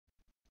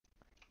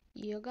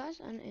Yo guys,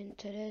 and in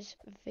today's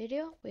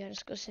video we are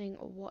discussing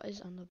what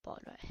is on the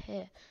board right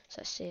here. So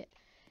let's see it.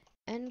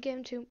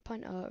 Endgame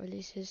 2.0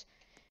 releases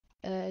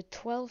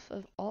 12th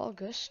of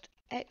August.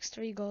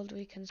 X3 Gold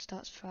Weekend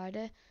starts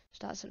Friday.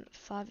 Starts in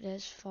 5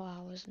 days, 4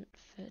 hours and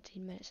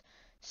 13 minutes.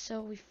 So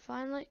we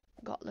finally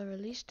got the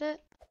release date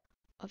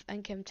of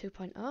Endgame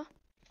 2.0.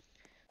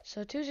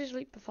 So Tuesday's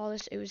week before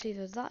this, it was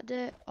either that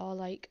day or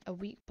like a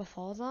week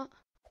before that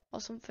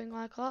or something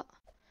like that.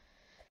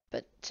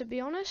 But to be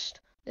honest,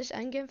 this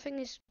endgame thing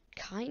is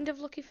kind of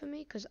lucky for me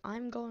because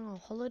I'm going on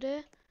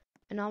holiday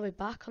and I'll be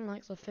back on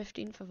like the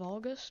 15th of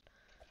August.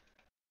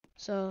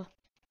 So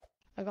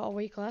I got a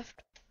week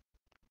left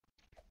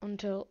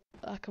until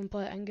I can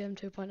play Endgame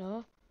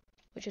 2.0,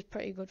 which is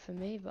pretty good for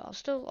me. But I'll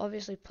still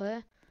obviously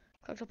play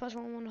Collector Pass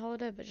 1 on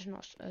holiday, but just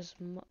not as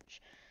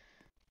much.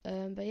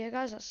 But yeah,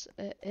 guys, that's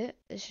it.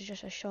 This is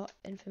just a short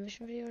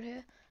information video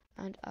here,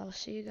 and I'll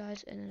see you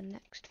guys in the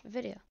next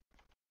video.